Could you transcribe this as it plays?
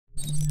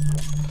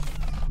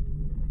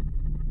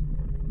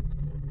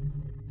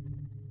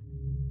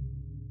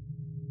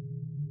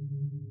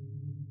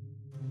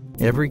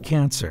Every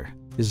cancer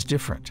is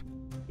different.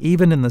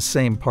 Even in the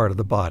same part of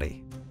the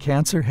body,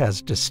 cancer has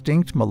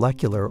distinct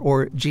molecular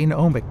or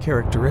genomic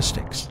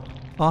characteristics,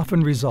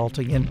 often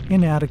resulting in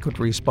inadequate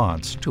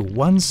response to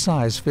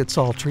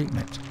one-size-fits-all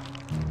treatment.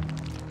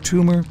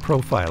 Tumor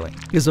profiling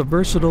is a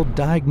versatile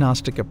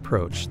diagnostic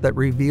approach that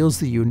reveals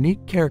the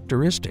unique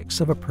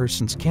characteristics of a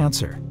person's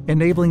cancer,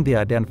 enabling the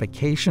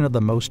identification of the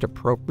most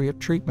appropriate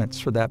treatments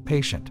for that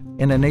patient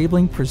and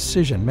enabling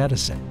precision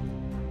medicine.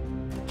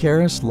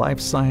 Caris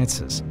Life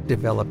Sciences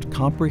developed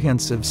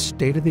comprehensive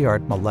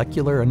state-of-the-art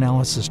molecular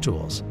analysis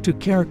tools to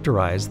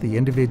characterize the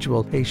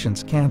individual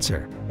patient's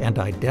cancer and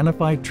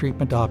identify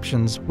treatment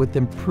options with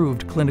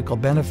improved clinical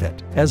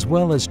benefit, as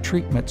well as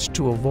treatments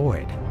to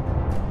avoid.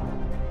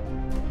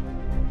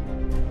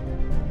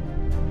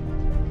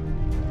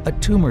 A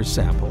tumor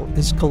sample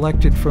is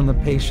collected from the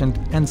patient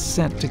and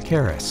sent to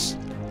Caris,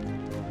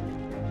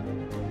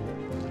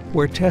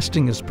 where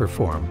testing is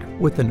performed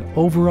with an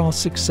overall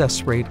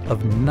success rate of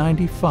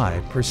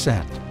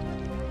 95%.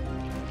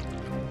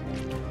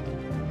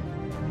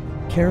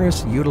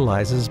 Caris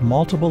utilizes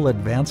multiple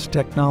advanced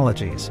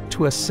technologies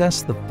to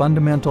assess the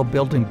fundamental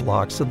building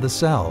blocks of the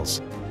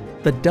cells,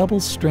 the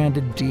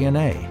double-stranded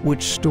DNA,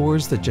 which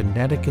stores the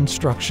genetic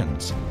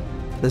instructions,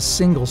 the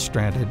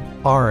single-stranded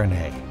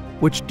RNA,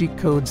 which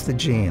decodes the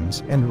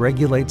genes and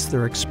regulates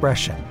their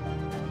expression,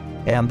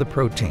 and the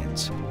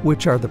proteins,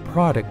 which are the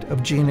product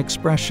of gene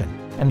expression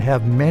and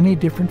have many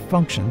different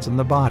functions in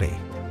the body.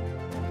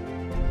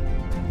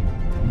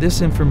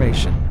 This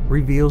information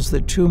reveals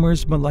the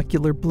tumor's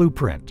molecular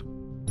blueprint.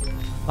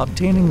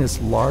 Obtaining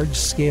this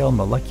large-scale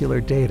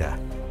molecular data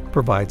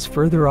provides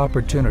further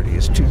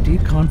opportunities to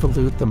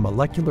deconvolute the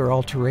molecular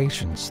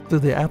alterations through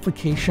the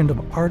application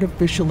of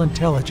artificial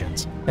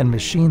intelligence and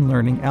machine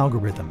learning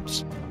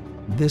algorithms.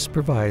 This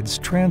provides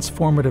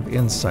transformative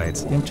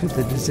insights into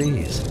the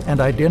disease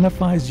and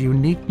identifies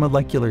unique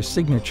molecular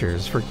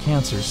signatures for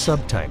cancer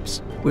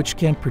subtypes, which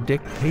can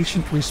predict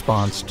patient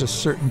response to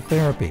certain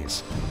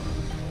therapies.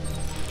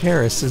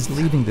 Caris is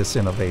leading this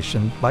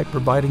innovation by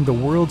providing the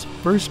world's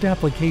first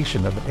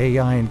application of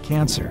AI in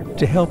cancer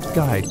to help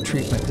guide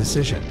treatment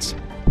decisions.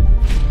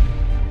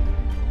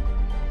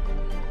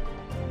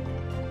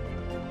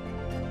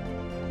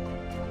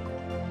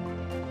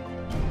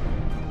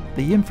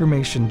 The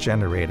information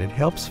generated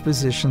helps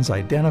physicians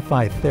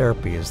identify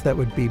therapies that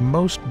would be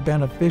most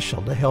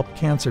beneficial to help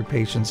cancer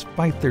patients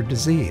fight their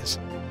disease,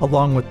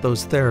 along with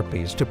those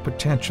therapies to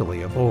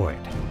potentially avoid.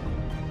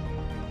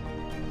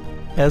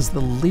 As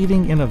the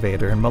leading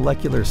innovator in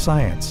molecular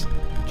science,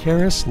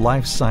 Caris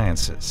Life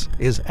Sciences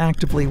is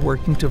actively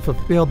working to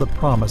fulfill the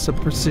promise of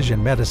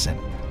precision medicine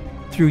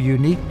through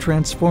unique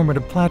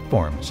transformative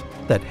platforms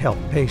that help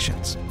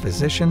patients,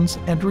 physicians,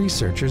 and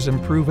researchers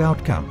improve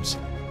outcomes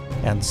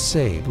and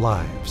save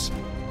lives.